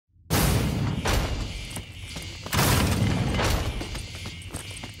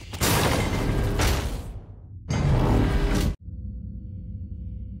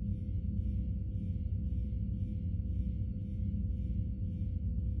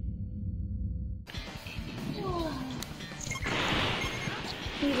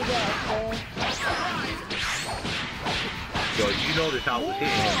you noticed how I was hitting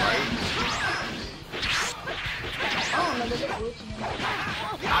him, right? I don't know, they're glitching him.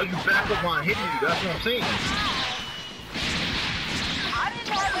 How you back up on hitting you? That's what I'm saying. I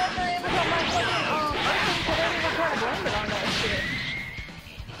didn't have that name until my fucking, everything could ever even try to blame it on that shit.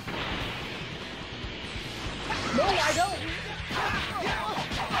 No, I don't.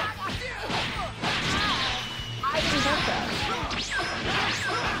 I didn't touch that.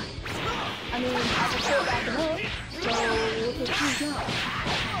 I mean, I was still backing up, so look at you now.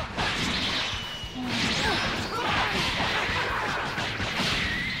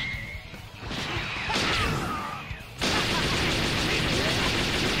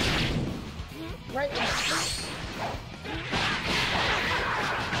 Right there.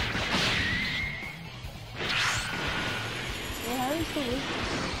 Yeah, how are you still losing?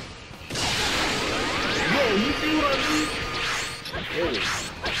 Yo, you see what I mean? Yo.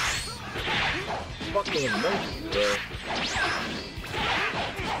 Fucking monkey, bro.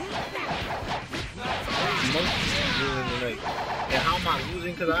 Monkey. And how am I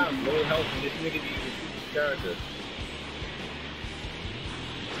losing? Because I have low health and this nigga using his character.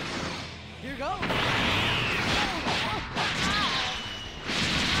 Here goes.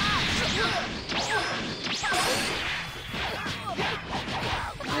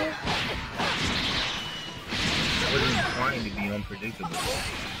 I wasn't trying to be unpredictable.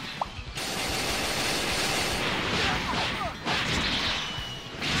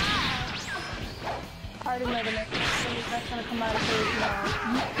 I already know the next thing that's gonna come out of his mouth.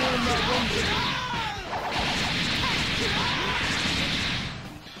 You feel that windy.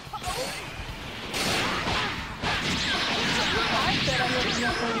 I said I'm looking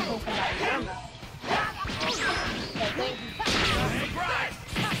up when you come out of your mouth. I think. Surprise!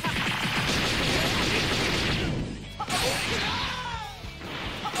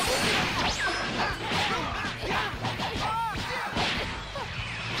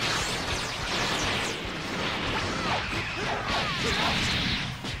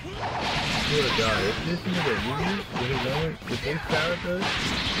 Swear to God, if this nigga loses with his characters,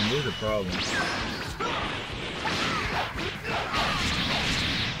 then there's a problem.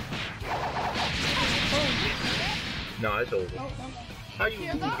 Nah, it's over. How you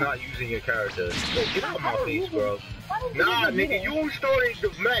lose not using your character? Yo, get out of my face, bro. Nah, nigga, you started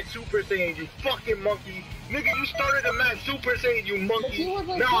the match Super Saiyan, you fucking monkey. Nigga, you started the match Super Saiyan, you monkey.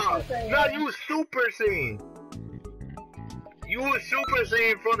 Nah, you was Super Saiyan. You was Super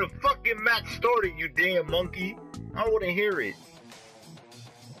Saiyan from the fucking match started, you damn monkey. I wouldn't hear it.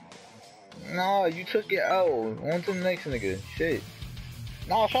 Nah, you took it out. On to the next nigga. Shit.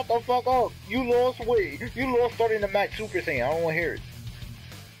 Nah, shut the fuck up. You lost weight. You lost starting the match Super Saiyan. I don't want to hear it.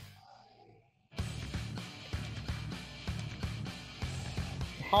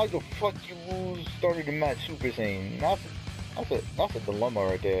 How the fuck you lose starting the match Super Saiyan? That's a dilemma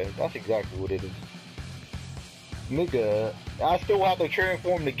right there. That's exactly what it is. Nigga, I still have to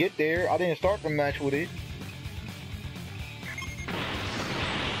transform to get there. I didn't start the match with it.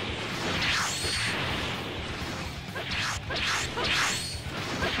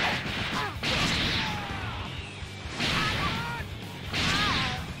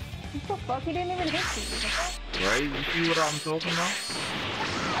 What the fuck? He didn't even hit you. Right? You see what I'm talking about?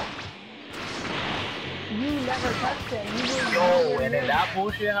 You never touched him. Yo, and then that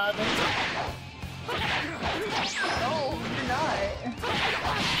bullshit happened? No, you're not.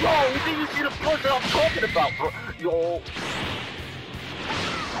 Yo, you think you see the bullshit I'm talking about, bro? Yo.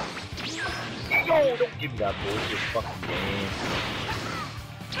 Yo, don't give me that bullshit fucking game.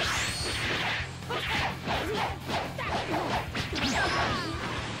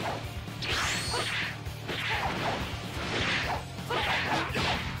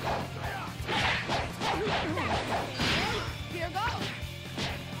 Here goes.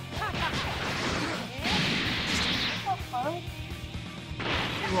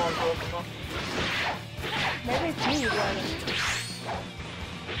 You want to talk about? Maybe it's me running.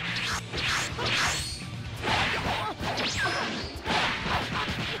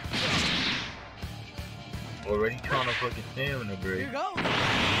 Already trying to fucking stamina break. Here goes.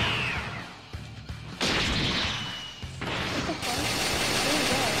 What the fuck? Where is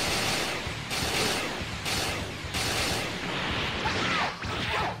that?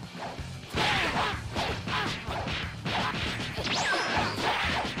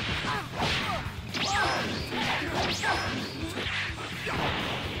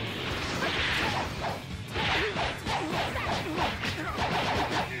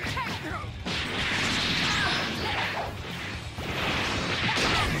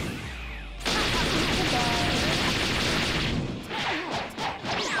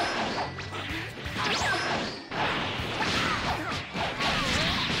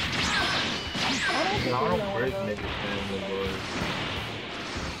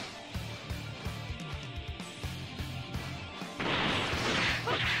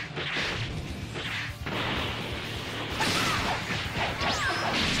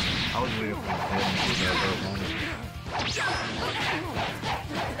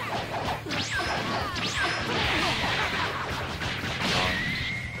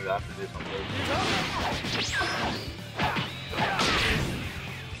 this. I'm good.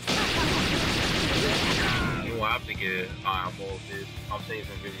 You will have to get. I'm off this. I'm saving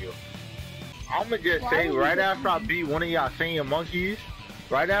video. I'ma just say right after I beat one of y'all Saiyan monkeys,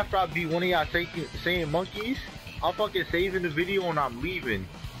 right after I beat one of y'all Saiyan monkeys, I'm fucking saving the video and I'm leaving.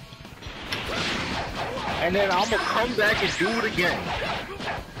 And then I'ma come back and do it again.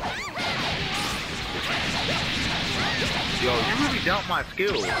 Yo, you really doubt my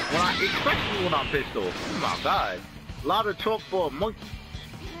skills. Especially when I'm pissed off. Oh my god. A lot of talk for a monkey.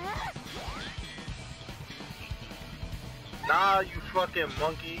 Nah, you fucking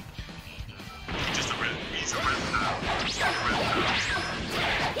monkey. He's a reptile.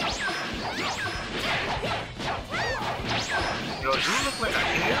 Yo, you look like a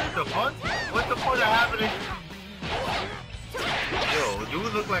deer? The fuck? What the fuck is happening? Yo, do you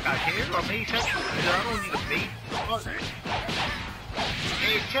look like I care or made sexual? I don't need a mate. Fuck.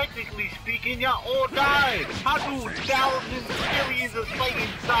 Hey, technically speaking, y'all all died. How do thousands, millions of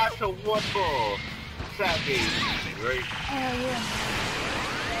Saiyans die to one ball? Saturday, right?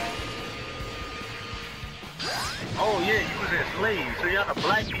 Oh yeah, you was enslaved, so y'all the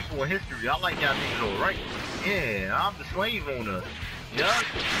black people in history. I like y'all niggas alright. Yeah, I'm the slave owner. Yeah,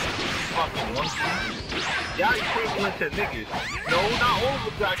 fucking monkey. Y'all equivalent to niggas. No, not all of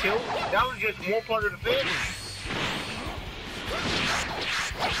them got killed. That was just one part of the family.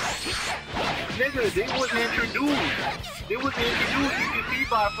 Nigga, they wasn't introduced. They wasn't introduced. You can see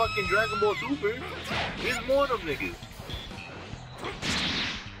by fucking Dragon Ball Super. There's more of them niggas.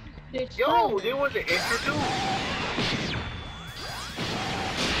 Yo, they wasn't introduced.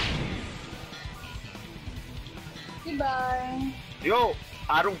 Goodbye. Yo,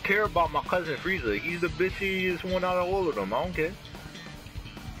 I don't care about my cousin Frieza. He's the bitchiest one out of all of them. I don't care.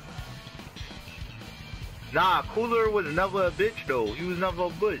 Nah, Cooler was never a bitch though. He was never a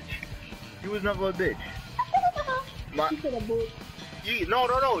bitch. He was never a bitch. No.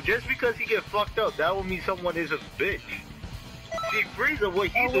 Just because he get fucked up, that would mean someone is a bitch. See, Frieza, what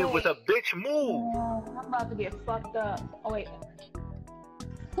he did was a bitch move. I'm about to get fucked up. Oh wait.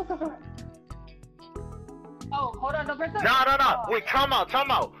 Oh, hold on, no person. Nah. Wait, time out.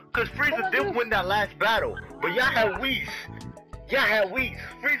 Cause Frieza did win that last battle, but y'all had Whis.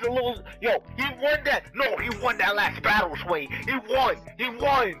 Frieza lost. Yo, he won that. No, he won that last battle, Sway. He won.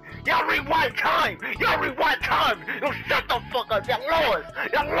 Y'all rewind time. Yo, shut the fuck up. Y'all lost.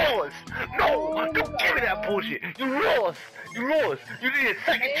 No, don't give me that bullshit. You lost. You need a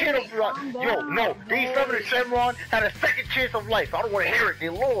second chance of life. Yo, no. These some of the Shenron had a second chance of life. I don't want to hear it. They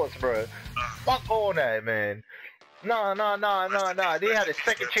lost, bro. Fuck all that, man. Nah. They had a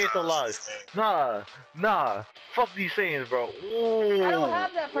second chance of life. Nah. Fuck these Saiyans, bro. Ooh. I don't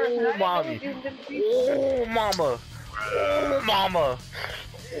have that person. Ooh, mommy. Ooh, mama.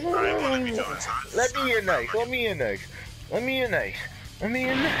 Let me in next. I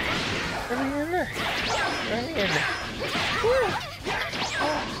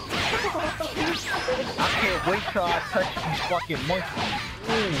can't wait till I touch these fucking monkeys.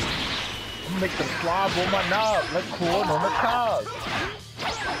 Ooh. I'm gonna make them slob on my knob, like corn on the cob.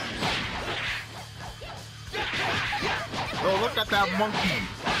 Yo, look at that monkey.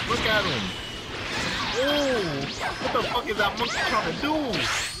 Look at him. Ooh, what the fuck is that monkey trying to do?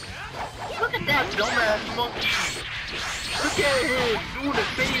 Look at that dumbass monkey. Look at him doing the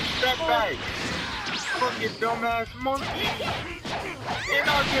same setback. Fucking dumbass monkey. And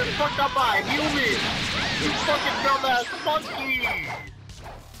I'll get fucked up by a human. You fucking dumbass monkey.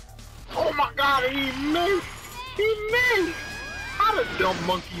 Oh my god, he missed. How the dumb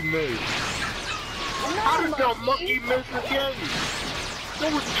monkey miss? How did the monkey miss again? Who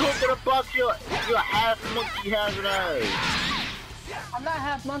was talking about your half monkey having eyes? I'm not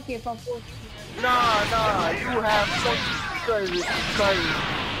half monkey if I'm full. Nah, you half monkey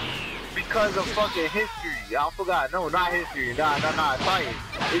because of fucking history. I forgot. No, not history. Nah, science.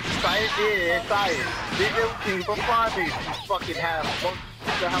 It's science, yeah, it's science. They never came from primates, you fucking half monkey.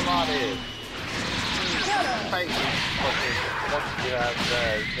 Get the hell out of here. Fucking monkey half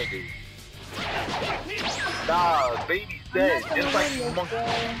eyes, nigga. Nah, baby's dead, just like you monkey.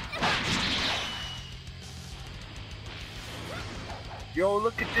 Yo,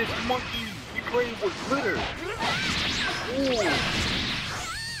 look at this monkey. He playing with glitter. Ooh.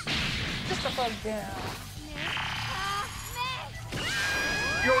 Sit the fuck down.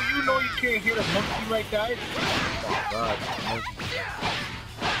 Yo, you know you can't hit a monkey like that. Oh my god, monkey.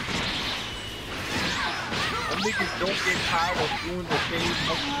 Them niggas don't get tired of doing the same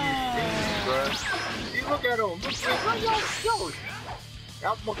monkey thing, bruh. See, look at him. Look at him. Yo.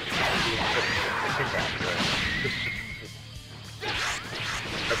 That monkey.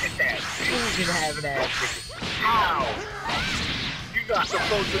 Look at that. Fusion having ass nigga. How? You're not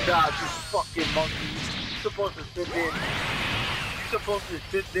supposed to dodge, you fucking monkey. You're supposed to sit there. You're supposed to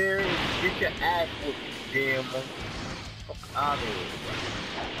sit there and get your ass whooped, you damn monkey. Fuck out of here.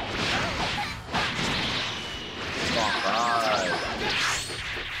 Oh my god.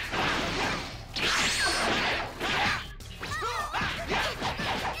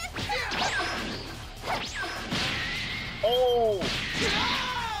 Oh!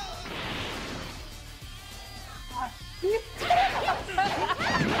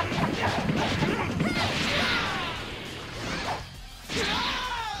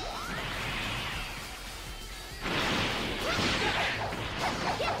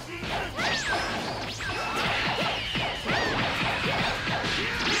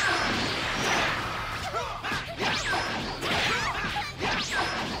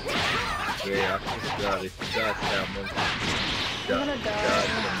 Yeah, I forgot it. Dodge that monkey. Dodge the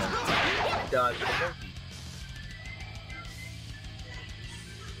monkey. Dodge the monkey.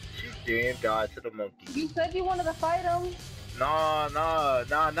 She damn dodged to the monkey. You said you wanted to fight him. Nah, now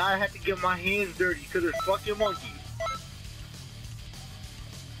I have to get my hands dirty because it's fucking monkeys.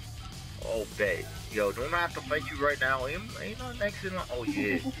 Oh, babe. Yo, don't I have to fight you right now? Ain't no next in line. Oh,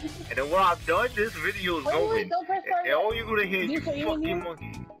 yeah. And then when I'm done, this video is going. And all you're gonna hear is fucking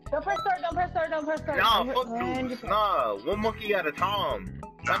monkey. Don't press start, don't press start, don't press start. Nah, fuck dudes. Nah, one monkey at a time.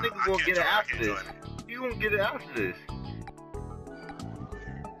 That nigga gonna get it after this. You gonna get it after this.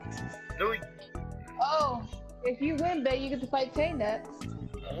 No. Oh, if you win, babe, you get to fight Tay next.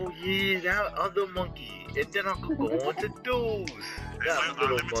 Oh yeah, that other monkey. And then I could go on to dudes. That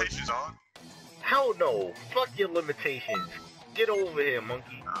little limitations monkey. on? Hell no. Fuck your limitations. Get over here,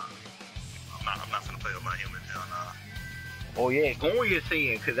 monkey. I'm not gonna play with my human. Hell nah. Oh yeah, go on your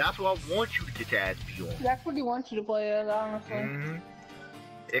Saiyan, cause that's what I want you to get your ass be on. That's what he wants you to play as, honestly.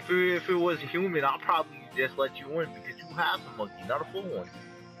 If it was human, I'll probably just let you in because you have the monkey, not a full one.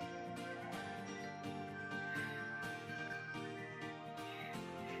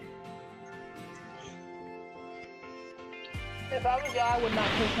 If I was you, I would not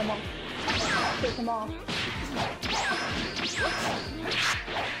take him off. Take him off.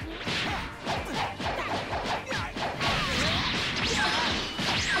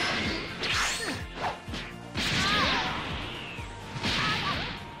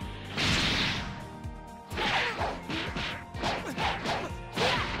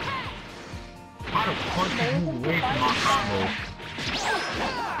 How the fuck did you move away from my combo?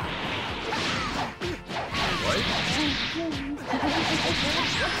 What?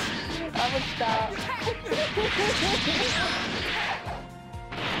 I would stop.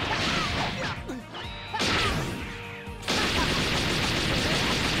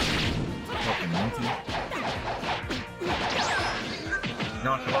 Fucking monkey.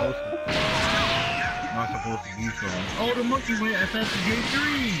 Not supposed to be so. Oh, the monkey went SSJ3!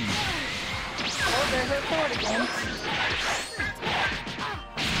 Oh, there's her sword again.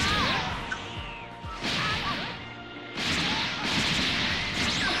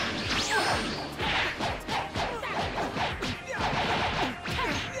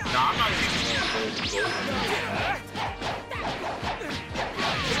 Nah, I'm not even going to go.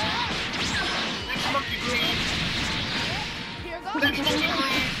 Next monkey, please. Here goes. Next monkey,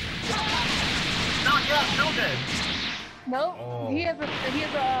 please. Not yet, no then. Nope. Oh. He has a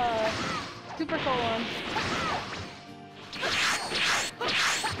super soul on.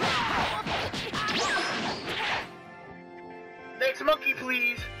 Next monkey,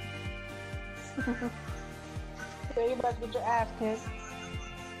 please. So you about to get your ass kicked.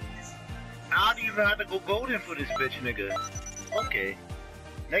 I don't even have to go golden for this bitch, nigga. Okay.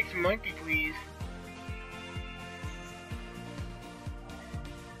 Next monkey, please.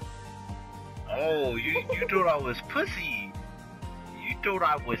 Oh, you thought I was pussy. You thought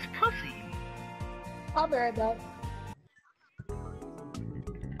I was pussy. I'll be right back.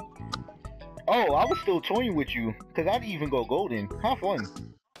 Oh, I was still toying with you, cause I didn't even go golden. Have fun.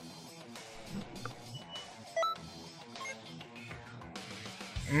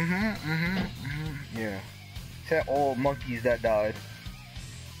 Yeah. Set all monkeys that died.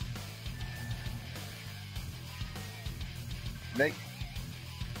 Next.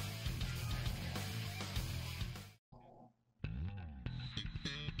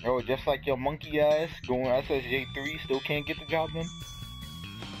 Oh, just like your monkey ass going SSJ3 still can't get the job done?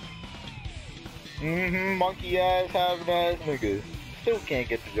 Monkey ass having ass niggas still can't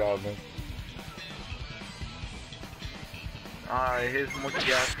get the job done. Alright, his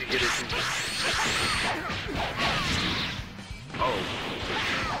monkey ass can get it too. Oh.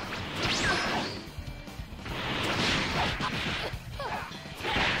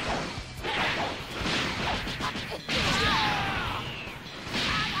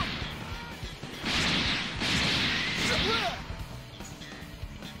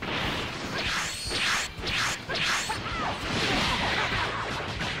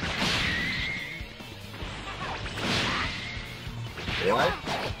 What?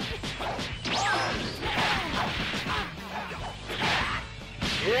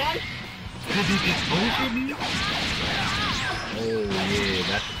 What? Did he just bullshit me? Oh yeah,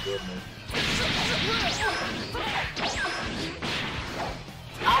 that's a good one.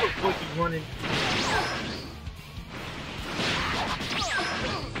 How the fuck you running?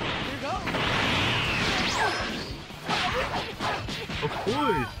 Of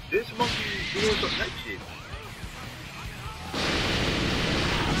course, this monkey is doing some next shit.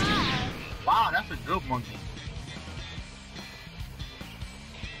 Wow, that's a good monkey.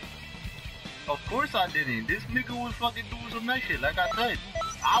 Of course I didn't. This nigga was fucking doing some next shit. Like I said,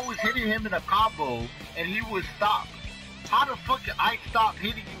 I was hitting him in a combo and he was stopped. How the fuck did I stop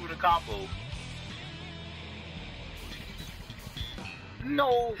hitting you with a combo?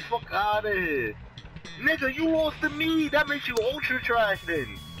 No, fuck out of here. Nigga, you lost to me. That makes you ultra trash then.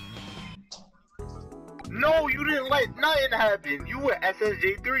 No, you didn't let nothing happen. You were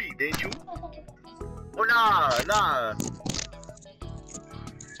SSJ3, didn't you? Oh, nah.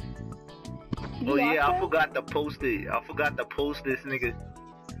 Oh yeah, I forgot to post it. I forgot to post this nigga.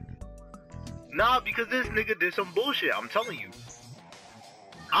 Nah, because this nigga did some bullshit. I'm telling you.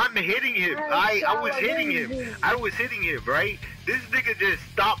 I'm hitting him. I was hitting him. I was hitting him, right? This nigga just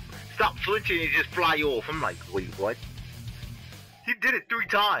stopped flinching and just fly off. I'm like, wait, what? He did it 3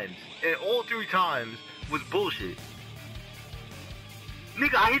 times, and all 3 times was bullshit.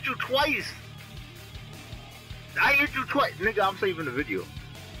 Nigga, I hit you twice. Nigga, I'm saving the video.